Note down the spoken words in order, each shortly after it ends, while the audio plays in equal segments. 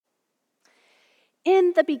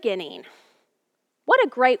In the beginning. What a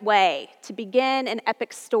great way to begin an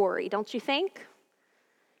epic story, don't you think?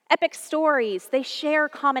 Epic stories, they share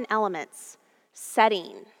common elements: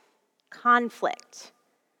 setting, conflict.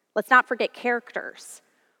 Let's not forget characters,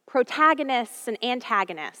 protagonists and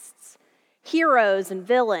antagonists, heroes and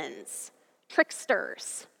villains,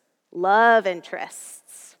 tricksters, love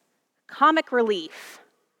interests, comic relief,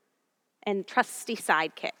 and trusty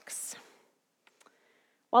sidekicks.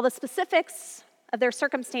 While the specifics of their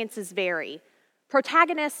circumstances vary,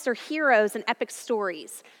 protagonists or heroes in epic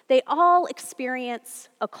stories, they all experience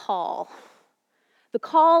a call. The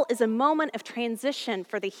call is a moment of transition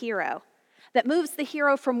for the hero that moves the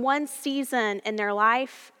hero from one season in their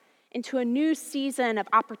life into a new season of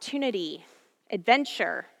opportunity,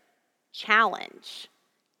 adventure, challenge,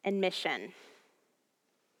 and mission.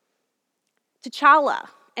 T'Challa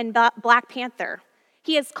in Black Panther,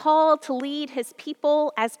 he is called to lead his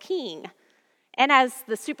people as king and as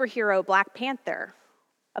the superhero Black Panther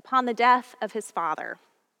upon the death of his father.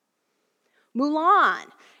 Mulan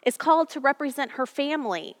is called to represent her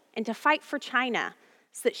family and to fight for China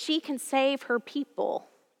so that she can save her people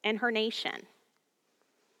and her nation.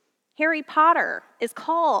 Harry Potter is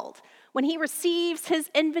called when he receives his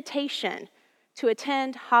invitation to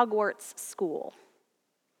attend Hogwarts School.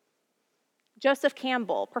 Joseph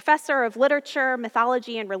Campbell, professor of literature,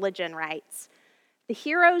 mythology, and religion, writes, "The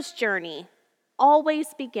hero's journey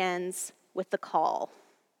always begins with the call.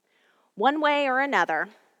 One way or another,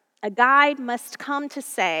 a guide must come to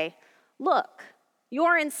say, 'Look,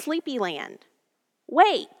 you're in Sleepyland.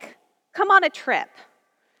 Wake, come on a trip.'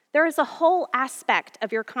 There is a whole aspect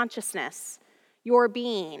of your consciousness, your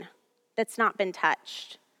being, that's not been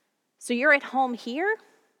touched. So you're at home here?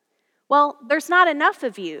 Well, there's not enough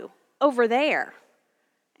of you over there."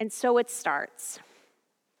 And so it starts.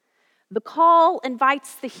 The call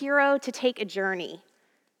invites the hero to take a journey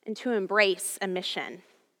and to embrace a mission.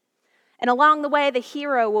 And along the way, the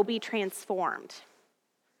hero will be transformed.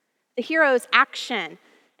 The hero's action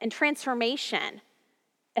and transformation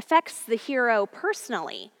affects the hero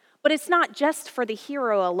personally, but it's not just for the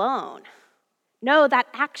hero alone. No, that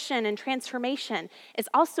action and transformation is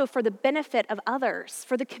also for the benefit of others,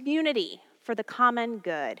 for the community, for the common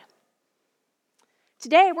good.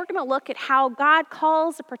 Today, we're going to look at how God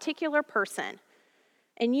calls a particular person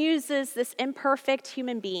and uses this imperfect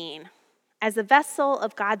human being as a vessel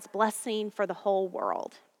of God's blessing for the whole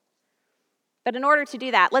world. But in order to do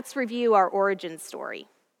that, let's review our origin story.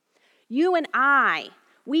 You and I,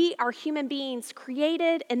 we are human beings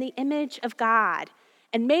created in the image of God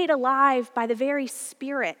and made alive by the very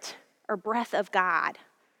Spirit or breath of God.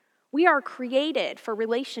 We are created for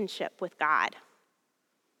relationship with God.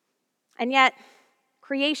 And yet,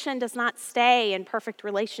 creation does not stay in perfect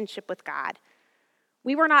relationship with God.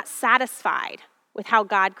 We were not satisfied with how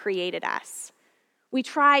God created us. We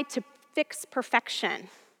tried to fix perfection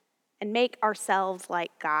and make ourselves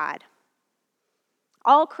like God.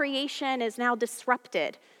 All creation is now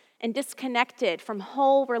disrupted and disconnected from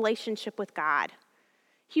whole relationship with God.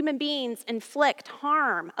 Human beings inflict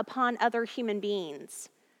harm upon other human beings.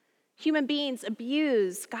 Human beings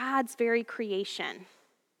abuse God's very creation.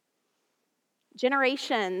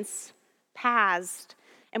 Generations passed,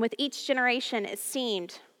 and with each generation, it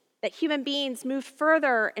seemed that human beings moved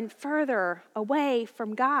further and further away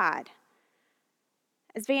from God.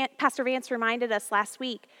 As Pastor Vance reminded us last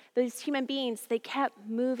week, those human beings, they kept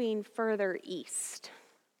moving further east.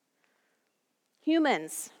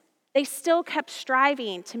 Humans, they still kept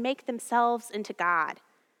striving to make themselves into God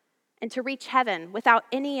and to reach heaven without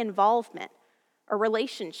any involvement or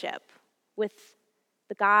relationship with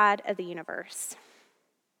the God of the universe.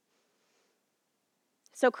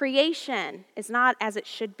 So creation is not as it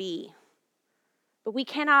should be, but we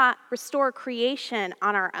cannot restore creation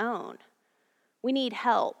on our own. We need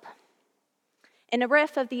help. In a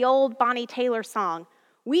riff of the old Bonnie Taylor song,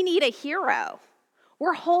 we need a hero.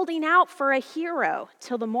 We're holding out for a hero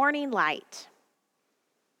till the morning light.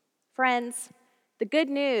 Friends, the good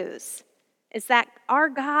news is that our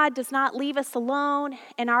God does not leave us alone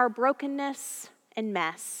in our brokenness and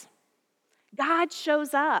mess. God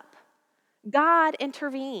shows up. God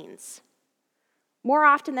intervenes. More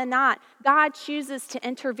often than not, God chooses to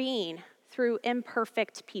intervene through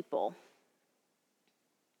imperfect people.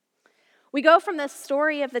 We go from the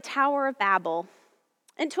story of the Tower of Babel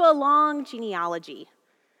into a long genealogy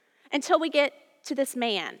until we get to this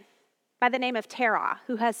man by the name of Terah,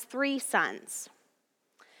 who has 3 sons.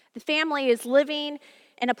 The family is living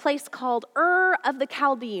in a place called Ur of the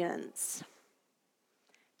Chaldeans.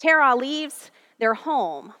 Terah leaves their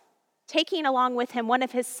home, taking along with him one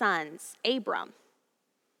of his sons, Abram.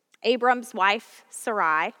 Abram's wife,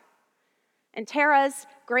 Sarai, and Terah's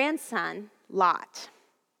grandson, Lot.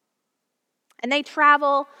 And they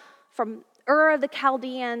travel from Ur of the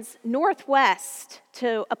Chaldeans northwest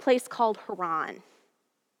to a place called Haran.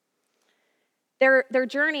 Their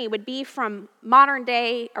journey would be from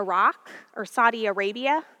modern-day Iraq or Saudi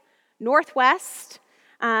Arabia, northwest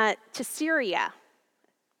to Syria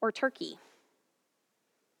or Turkey.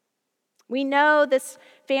 We know this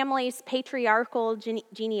family's patriarchal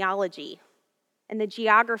genealogy and the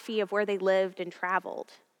geography of where they lived and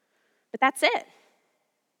traveled. But that's it.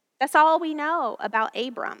 That's all we know about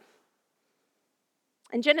Abram.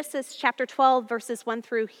 In Genesis chapter 12, verses 1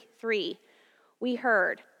 through 3, we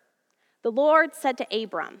heard, "The Lord said to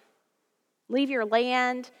Abram, 'Leave your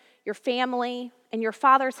land, your family, and your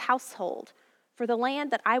father's household for the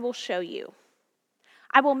land that I will show you.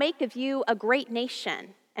 I will make of you a great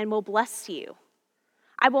nation and will bless you.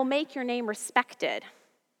 I will make your name respected,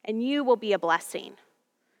 and you will be a blessing.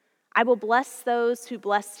 I will bless those who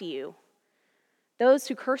bless you. Those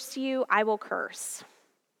who curse you, I will curse.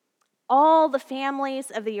 All the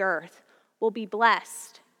families of the earth will be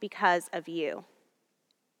blessed because of you.'"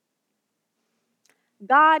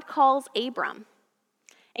 God calls Abram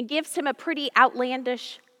and gives him a pretty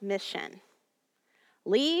outlandish mission.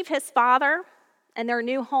 Leave his father and their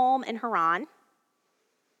new home in Haran.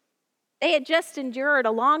 They had just endured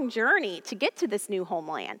a long journey to get to this new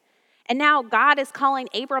homeland, and now God is calling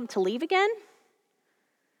Abram to leave again?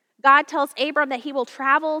 God tells Abram that he will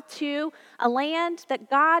travel to a land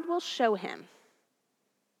that God will show him.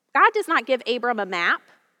 God does not give Abram a map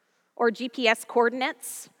or GPS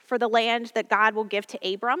coordinates for the land that God will give to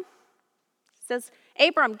Abram. He says,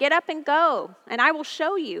 "Abram, get up and go, and I will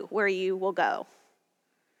show you where you will go."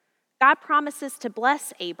 God promises to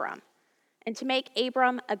bless Abram and to make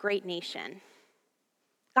Abram a great nation.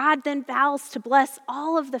 God then vows to bless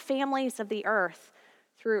all of the families of the earth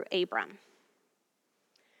through Abram.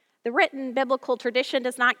 The written biblical tradition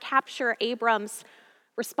does not capture Abram's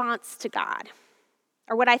response to God,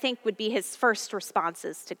 or what I think would be his first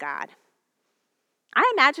responses to God. I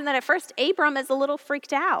imagine that at first Abram is a little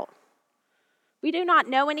freaked out. We do not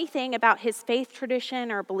know anything about his faith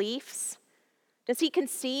tradition or beliefs. Does he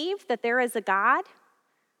conceive that there is a God?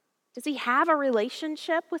 Does he have a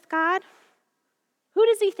relationship with God? Who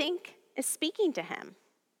does he think is speaking to him?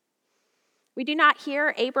 We do not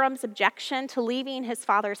hear Abram's objection to leaving his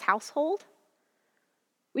father's household.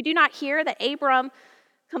 We do not hear that Abram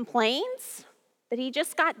complains that he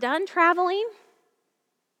just got done traveling.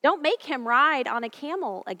 Don't make him ride on a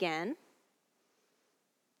camel again.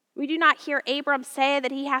 We do not hear Abram say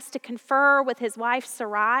that he has to confer with his wife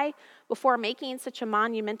Sarai before making such a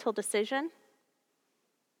monumental decision.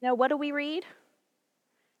 No, what do we read?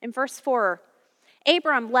 In verse 4,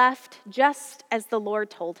 Abram left just as the Lord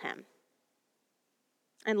told him,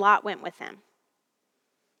 and Lot went with him.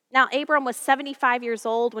 Now, Abram was 75 years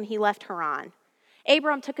old when he left Haran.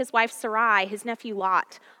 Abram took his wife Sarai, his nephew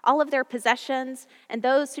Lot, all of their possessions, and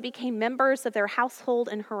those who became members of their household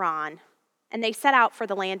in Haran, and they set out for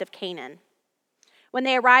the land of Canaan. When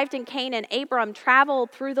they arrived in Canaan, Abram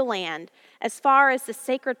traveled through the land as far as the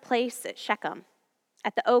sacred place at Shechem,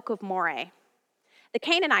 at the oak of Moreh. The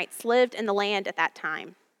Canaanites lived in the land at that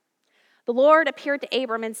time. The Lord appeared to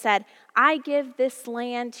Abram and said, "I give this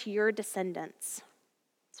land to your descendants."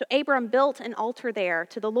 So Abram built an altar there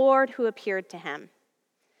to the Lord who appeared to him.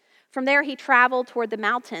 From there he traveled toward the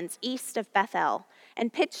mountains east of Bethel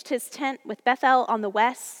and pitched his tent with Bethel on the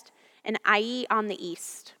west and Ai on the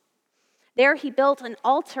east. There he built an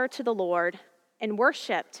altar to the Lord and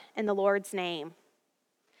worshiped in the Lord's name.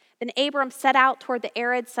 Then Abram set out toward the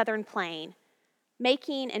arid southern plain,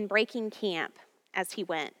 making and breaking camp as he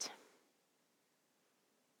went.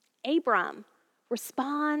 Abram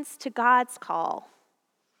responds to God's call.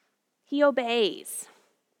 He obeys.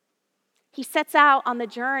 He sets out on the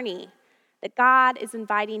journey that God is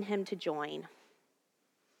inviting him to join.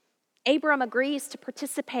 Abram agrees to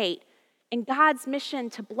participate in God's mission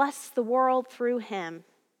to bless the world through him.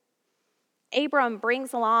 Abram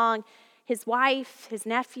brings along his wife, his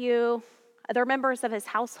nephew, other members of his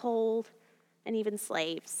household, and even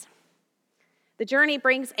slaves. The journey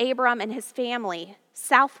brings Abram and his family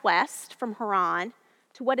southwest from Haran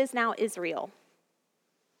to what is now Israel.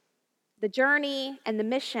 The journey and the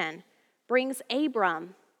mission brings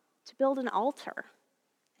Abram to build an altar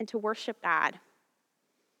and to worship God.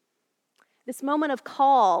 This moment of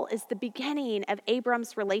call is the beginning of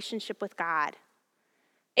Abram's relationship with God.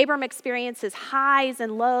 Abram experiences highs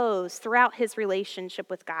and lows throughout his relationship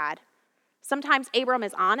with God. Sometimes Abram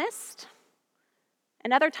is honest,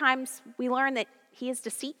 and other times we learn that he is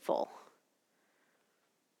deceitful.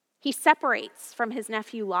 He separates from his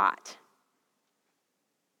nephew Lot.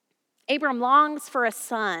 Abram longs for a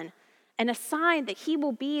son and a sign that he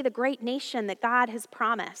will be the great nation that God has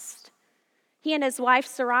promised. He and his wife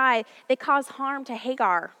Sarai, they cause harm to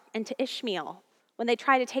Hagar and to Ishmael when they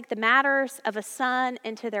try to take the matters of a son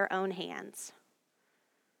into their own hands.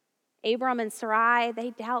 Abram and Sarai,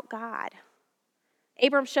 they doubt God.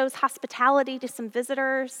 Abram shows hospitality to some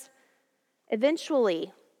visitors.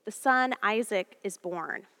 Eventually, the son Isaac is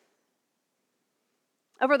born.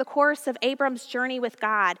 Over the course of Abram's journey with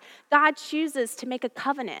God, God chooses to make a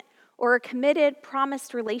covenant or a committed,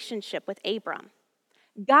 promised relationship with Abram.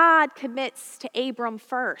 God commits to Abram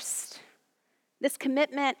first. This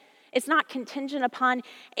commitment is not contingent upon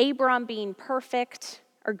Abram being perfect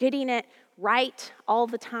or getting it right all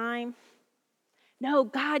the time. No,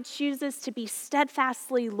 God chooses to be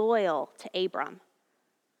steadfastly loyal to Abram.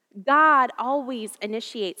 God always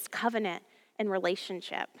initiates covenant and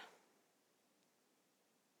relationship.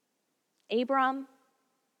 Abram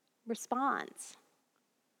responds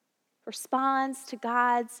to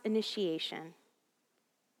God's initiation.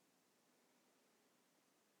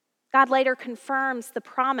 God later confirms the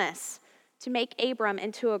promise to make Abram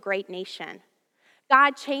into a great nation.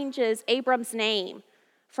 God changes Abram's name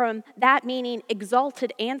from that meaning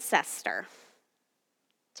exalted ancestor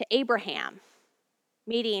to Abraham,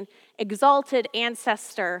 meaning exalted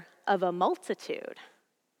ancestor of a multitude.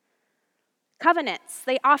 Covenants,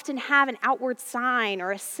 they often have an outward sign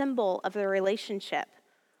or a symbol of the relationship.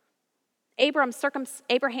 Abraham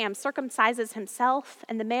circumcises himself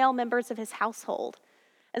and the male members of his household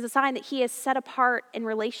as a sign that he is set apart in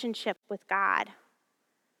relationship with God.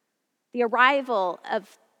 The arrival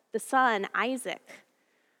of the son, Isaac,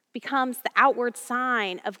 becomes the outward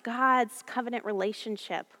sign of God's covenant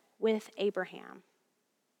relationship with Abraham.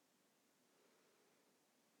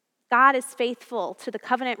 God is faithful to the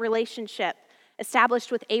covenant relationship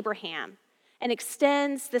established with Abraham and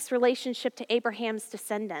extends this relationship to Abraham's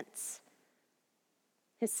descendants,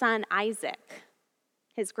 his son Isaac,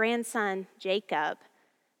 his grandson Jacob,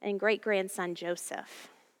 and great-grandson Joseph.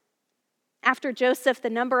 After Joseph, the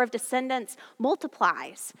number of descendants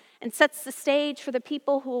multiplies and sets the stage for the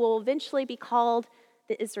people who will eventually be called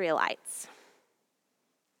the Israelites.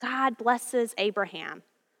 God blesses Abraham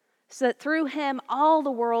so that through him all the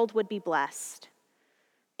world would be blessed.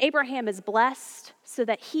 Abraham is blessed so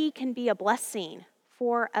that he can be a blessing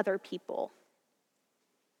for other people.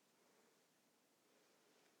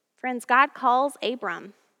 Friends, God calls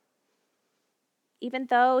Abram, even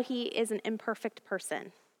though he is an imperfect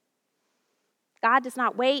person. God does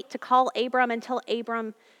not wait to call Abram until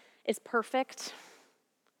Abram is perfect.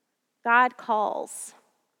 God calls.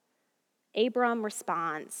 Abram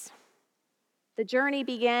responds. The journey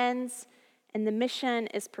begins and the mission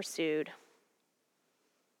is pursued.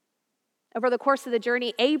 Over the course of the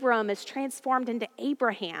journey, Abram is transformed into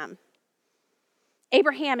Abraham.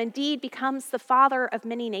 Abraham indeed becomes the father of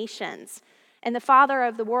many nations and the father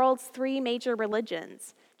of the world's three major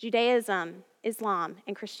religions, Judaism, Islam,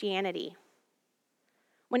 and Christianity.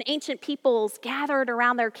 When ancient peoples gathered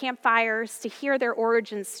around their campfires to hear their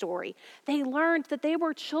origin story, they learned that they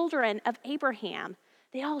were children of Abraham.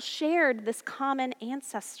 They all shared this common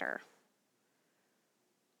ancestor.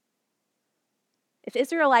 If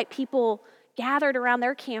Israelite people gathered around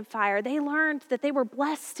their campfire, they learned that they were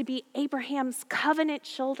blessed to be Abraham's covenant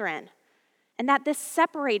children and that this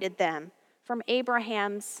separated them from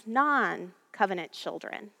Abraham's non-covenant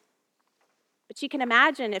children. But you can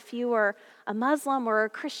imagine if you were a Muslim or a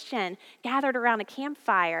Christian gathered around a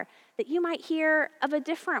campfire that you might hear of a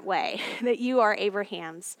different way that you are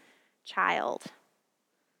Abraham's child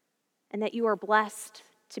and that you are blessed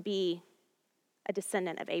to be a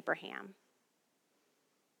descendant of Abraham.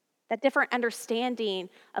 That different understanding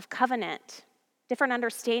of covenant, different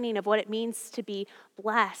understanding of what it means to be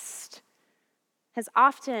blessed has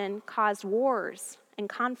often caused wars and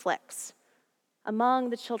conflicts among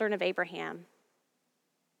the children of Abraham.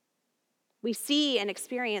 We see and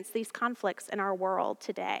experience these conflicts in our world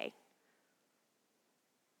today.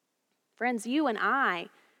 Friends, you and I,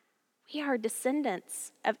 we are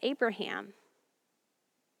descendants of Abraham.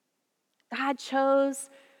 God chose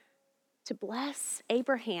to bless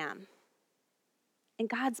Abraham, and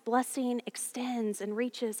God's blessing extends and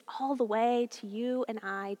reaches all the way to you and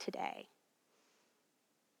I today.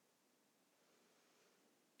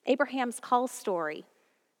 Abraham's call story,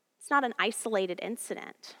 it's not an isolated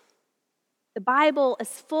incident. The Bible is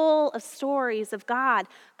full of stories of God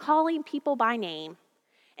calling people by name,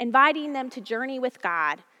 inviting them to journey with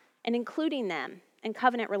God, and including them in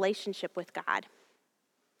covenant relationship with God.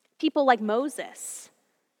 People like Moses,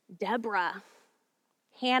 Deborah,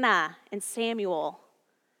 Hannah and Samuel,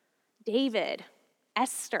 David,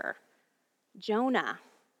 Esther, Jonah,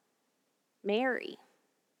 Mary,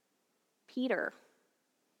 Peter,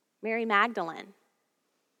 Mary Magdalene,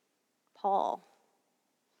 Paul.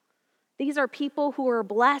 These are people who were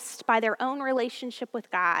blessed by their own relationship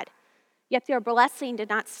with God, yet their blessing did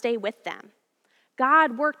not stay with them.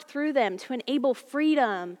 God worked through them to enable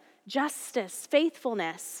freedom, justice,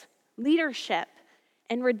 faithfulness, leadership,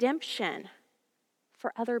 and redemption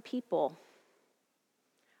for other people.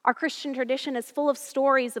 Our Christian tradition is full of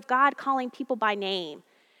stories of God calling people by name,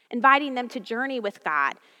 inviting them to journey with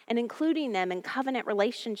God, and including them in covenant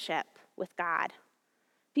relationship with God.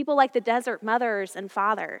 People like the Desert Mothers and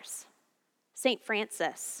Fathers, St.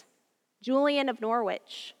 Francis, Julian of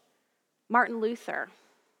Norwich, Martin Luther,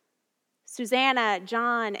 Susanna,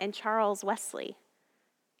 John, and Charles Wesley,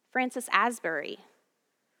 Francis Asbury,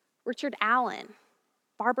 Richard Allen,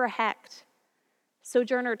 Barbara Hecht,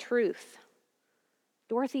 Sojourner Truth,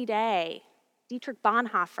 Dorothy Day, Dietrich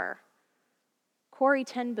Bonhoeffer, Corrie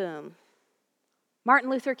ten Boom, Martin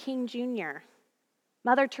Luther King Jr.,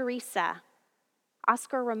 Mother Teresa,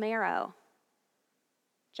 Oscar Romero,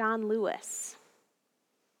 John Lewis.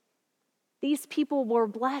 These people were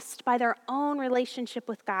blessed by their own relationship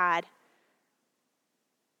with God,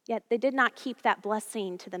 yet they did not keep that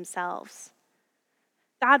blessing to themselves.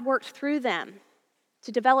 God worked through them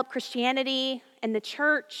to develop Christianity and the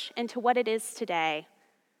church into what it is today.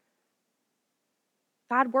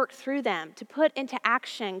 God worked through them to put into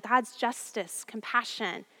action God's justice,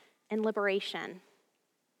 compassion, and liberation.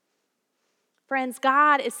 Friends,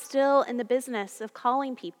 God is still in the business of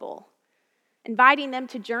calling people, inviting them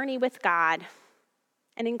to journey with God,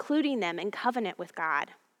 and including them in covenant with God.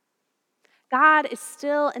 God is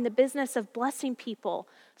still in the business of blessing people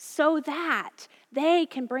so that they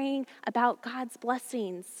can bring about God's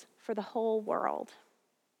blessings for the whole world.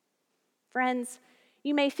 Friends,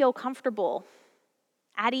 you may feel comfortable,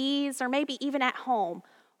 at ease, or maybe even at home,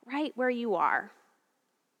 right where you are.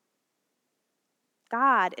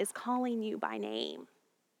 God is calling you by name.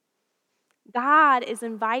 God is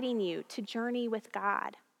inviting you to journey with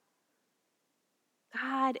God.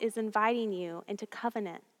 God is inviting you into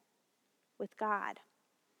covenant with God.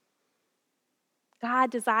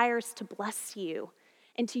 God desires to bless you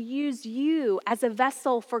and to use you as a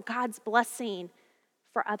vessel for God's blessing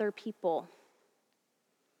for other people.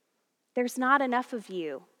 There's not enough of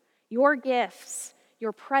you, your gifts,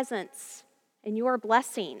 your presence, and your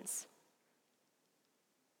blessings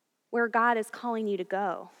where God is calling you to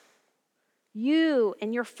go. You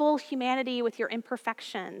and your full humanity with your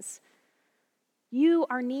imperfections, you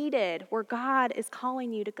are needed where God is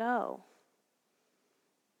calling you to go.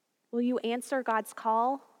 Will you answer God's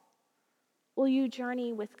call? Will you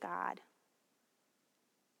journey with God?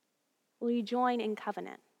 Will you join in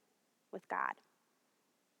covenant with God?